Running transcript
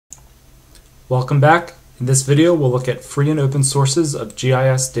Welcome back. In this video, we'll look at free and open sources of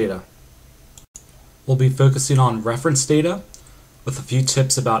GIS data. We'll be focusing on reference data with a few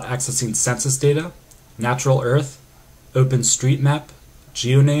tips about accessing census data, natural earth, OpenStreetMap,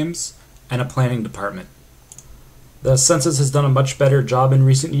 geonames, and a planning department. The census has done a much better job in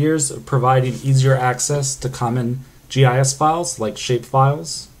recent years of providing easier access to common GIS files like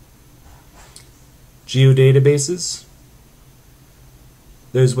shapefiles, geodatabases,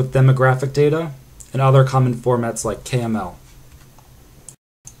 those with demographic data, and other common formats like KML.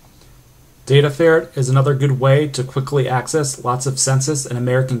 DataFair is another good way to quickly access lots of census and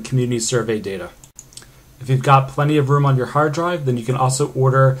American Community Survey data. If you've got plenty of room on your hard drive, then you can also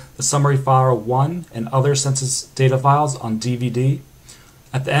order the Summary File 1 and other census data files on DVD.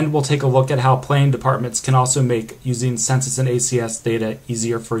 At the end, we'll take a look at how planning departments can also make using census and ACS data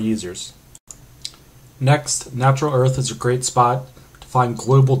easier for users. Next, Natural Earth is a great spot to find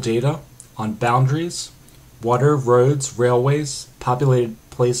global data on boundaries, water, roads, railways, populated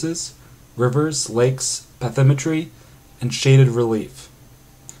places, rivers, lakes, bathymetry, and shaded relief.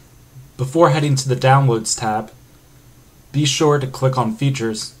 Before heading to the Downloads tab, be sure to click on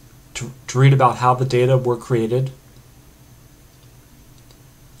Features to read about how the data were created,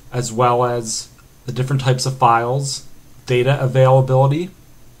 as well as the different types of files, data availability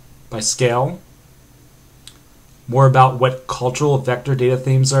by scale, more about what cultural vector data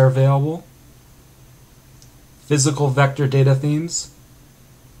themes are available, physical vector data themes,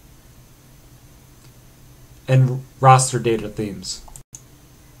 and raster data themes.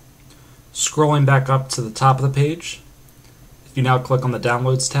 Scrolling back up to the top of the page, if you now click on the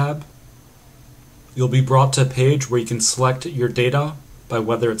Downloads tab, you'll be brought to a page where you can select your data by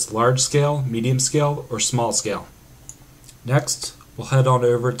whether it's large scale, medium scale, or small scale. Next, we'll head on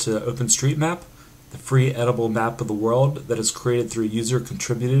over to OpenStreetMap, the free editable map of the world that is created through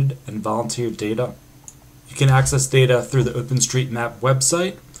user-contributed and volunteer data. You can access data through the OpenStreetMap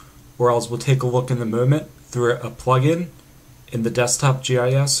website, or else we'll take a look in a moment through a plugin in the desktop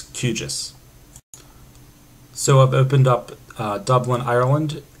GIS, QGIS. So I've opened up Dublin,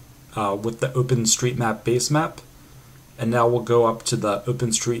 Ireland with the OpenStreetMap base map, and now we'll go up to the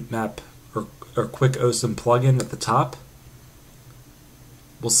OpenStreetMap or Quick OSM plugin at the top.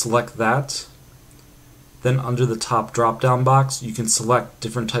 We'll select that. Then under the top drop-down box, you can select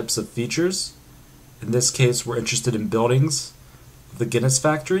different types of features. In this case, we're interested in buildings of the Guinness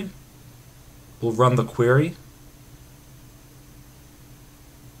factory. We'll run the query.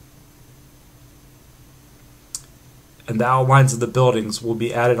 And the outlines of the buildings will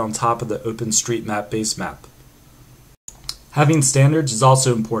be added on top of the OpenStreetMap base map. Having standards is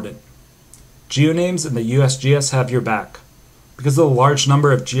also important. Geonames and the USGS have your back. Because of the large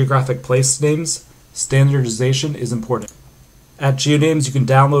number of geographic place names, standardization is important. At Geonames, you can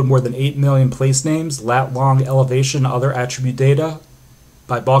download more than 8 million place names, lat, long, elevation, and other attribute data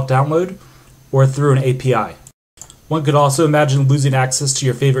by bulk download or through an API. One could also imagine losing access to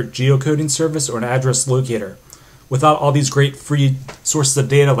your favorite geocoding service or an address locator. Without all these great free sources of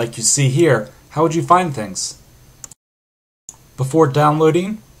data like you see here, how would you find things? Before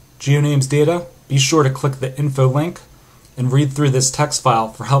downloading Geonames data, be sure to click the info link and read through this text file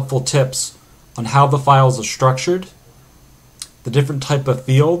for helpful tips on how the files are structured, the different type of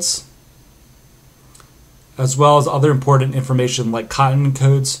fields, as well as other important information like continent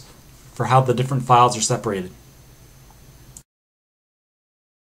codes for how the different files are separated.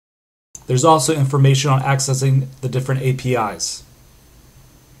 There's also information on accessing the different APIs.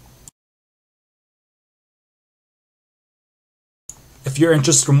 If your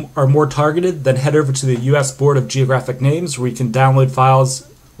interests are more targeted, then head over to the U.S. Board of Geographic Names where you can download files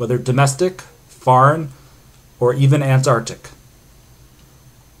whether domestic, foreign, or even Antarctic.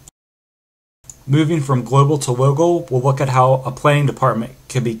 Moving from global to local, we'll look at how a planning department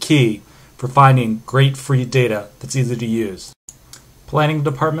can be key for finding great free data that's easy to use. Planning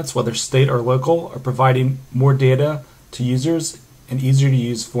departments, whether state or local, are providing more data to users in easier to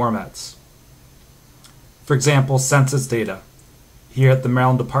use formats. For example, census data. Here at the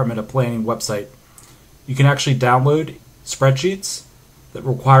Maryland Department of Planning website, you can actually download spreadsheets that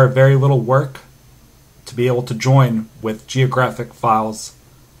require very little work to be able to join with geographic files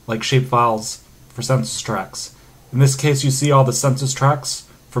like shapefiles for census tracts. In this case, you see all the census tracts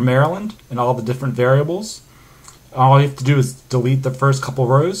for Maryland and all the different variables. All you have to do is delete the first couple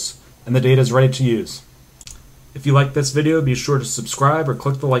rows and the data is ready to use. If you like this video, be sure to subscribe or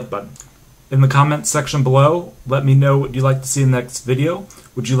click the like button. In the comments section below, let me know what you'd like to see in the next video.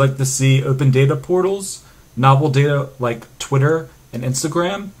 Would you like to see open data portals, novel data like Twitter and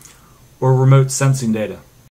Instagram, or remote sensing data?